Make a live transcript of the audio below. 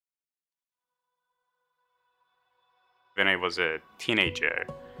When I was a teenager,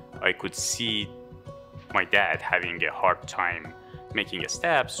 I could see my dad having a hard time making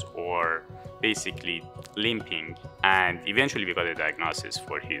steps or basically limping. And eventually we got a diagnosis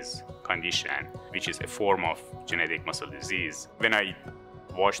for his condition, which is a form of genetic muscle disease. When I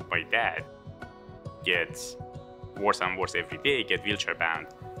watched my dad get worse and worse every day, get wheelchair bound,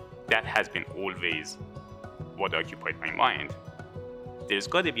 that has been always what occupied my mind. There's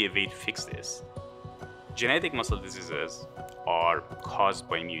got to be a way to fix this. Genetic muscle diseases are caused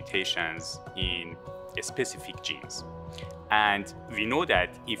by mutations in specific genes. And we know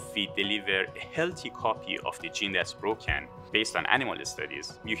that if we deliver a healthy copy of the gene that's broken, based on animal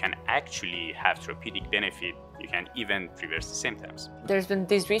studies, you can actually have therapeutic benefit. You can even reverse the symptoms. There's been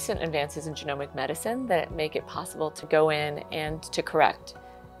these recent advances in genomic medicine that make it possible to go in and to correct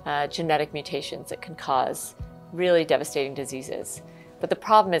genetic mutations that can cause really devastating diseases. But the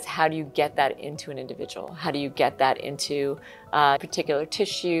problem is, how do you get that into an individual? How do you get that into a particular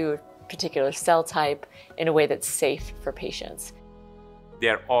tissue, particular cell type in a way that's safe for patients?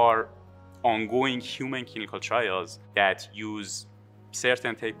 There are ongoing human clinical trials that use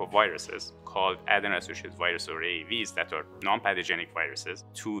certain type of viruses called adeno-associated virus or AAVs that are non-pathogenic viruses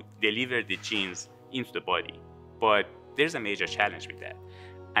to deliver the genes into the body. But there's a major challenge with that.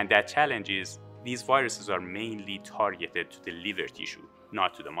 And that challenge is these viruses are mainly targeted to the liver tissue,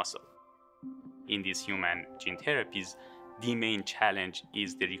 not to the muscle. In these human gene therapies, the main challenge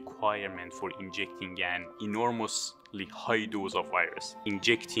is the requirement for injecting an enormously high dose of virus.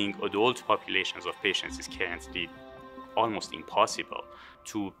 Injecting adult populations of patients is currently almost impossible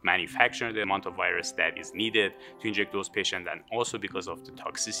to manufacture the amount of virus that is needed to inject those patients, and also because of the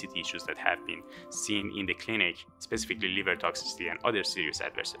toxicity issues that have been seen in the clinic, specifically liver toxicity and other serious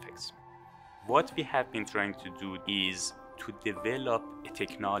adverse effects. What we have been trying to do is to develop a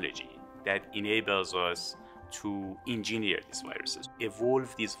technology that enables us to engineer these viruses,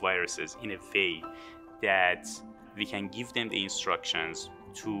 evolve these viruses in a way that we can give them the instructions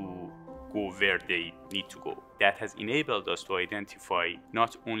to go where they need to go. That has enabled us to identify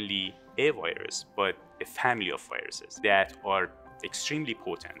not only a virus, but a family of viruses that are extremely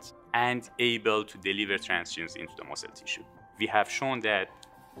potent and able to deliver transgenes into the muscle tissue. We have shown that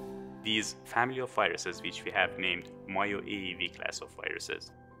these family of viruses, which we have named MyoAAV class of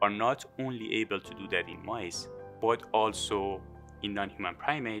viruses, are not only able to do that in mice, but also in non-human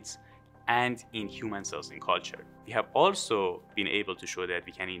primates and in human cells in culture. We have also been able to show that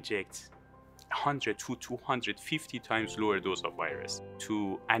we can inject 100 to 250 times lower dose of virus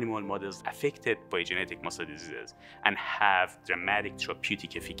to animal models affected by genetic muscle diseases and have dramatic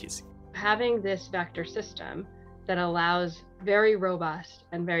therapeutic efficacy. Having this vector system that allows very robust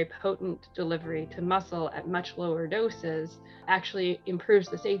and very potent delivery to muscle at much lower doses actually improves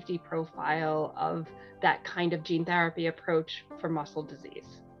the safety profile of that kind of gene therapy approach for muscle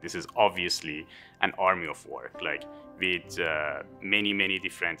disease. This is obviously an army of work, like with many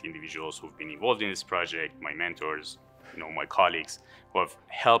different individuals who've been involved in this project, my mentors, my colleagues, who have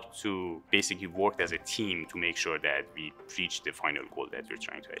helped to basically work as a team to make sure that we reach the final goal that we're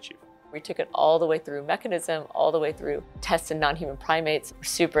trying to achieve. We took it all the way through mechanism, all the way through tests in non-human primates. We're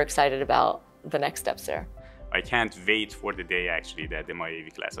super excited about the next steps there. I can't wait for the day actually that the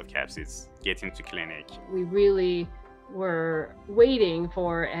MyoAAV class of capsids get into clinic. We really were waiting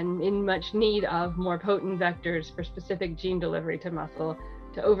for and in much need of more potent vectors for specific gene delivery to muscle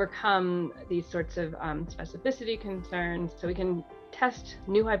to overcome these sorts of specificity concerns, so we can test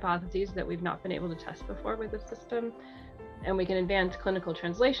new hypotheses that we've not been able to test before with the system, and we can advance clinical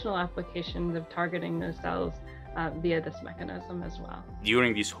translational applications of targeting those cells via this mechanism as well.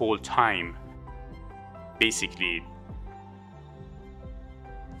 During this whole time, basically,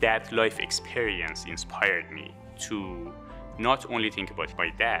 that life experience inspired me to not only think about my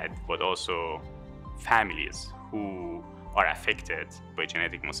dad, but also families who are affected by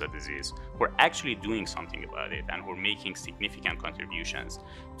genetic muscle disease, who are actually doing something about it and who are making significant contributions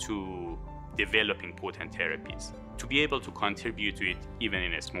to developing potent therapies. To be able to contribute to it, even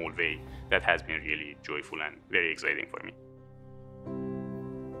in a small way, that has been really joyful and very exciting for me.